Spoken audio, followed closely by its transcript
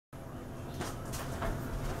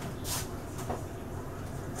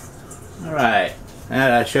Alright, now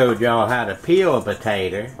that I showed y'all how to peel a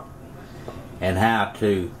potato and how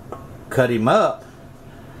to cut him up,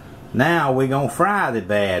 now we're going to fry the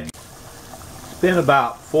bad. It's been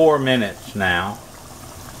about 4 minutes now,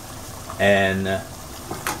 and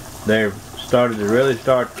they've started to really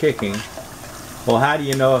start kicking. Well, how do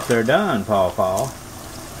you know if they're done, Paw?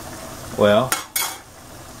 Well,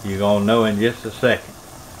 you're going to know in just a second.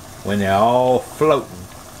 When they're all floating,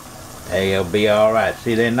 they'll be alright.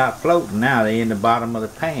 See, they're not floating now, they're in the bottom of the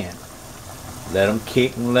pan. Let them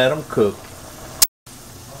kick and let them cook.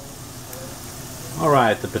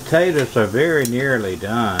 Alright, the potatoes are very nearly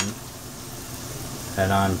done.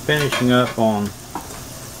 And I'm finishing up on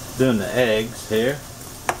doing the eggs here.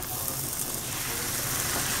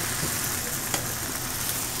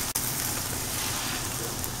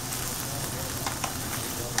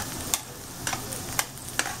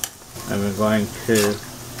 And we're going to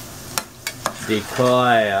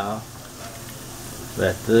declare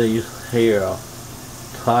that these here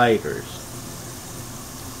taters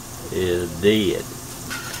is dead.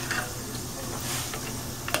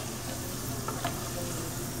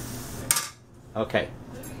 Okay,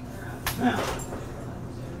 now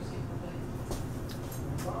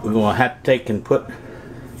we're gonna have to take and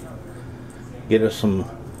get us some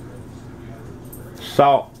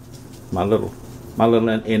salt. My little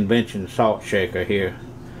invention salt shaker here.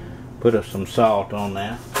 Put us some salt on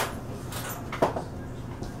there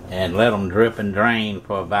and let them drip and drain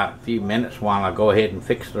for about a few minutes while I go ahead and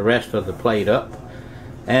fix the rest of the plate up.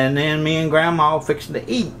 And then me and Grandma fixing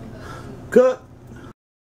to eat. Cook.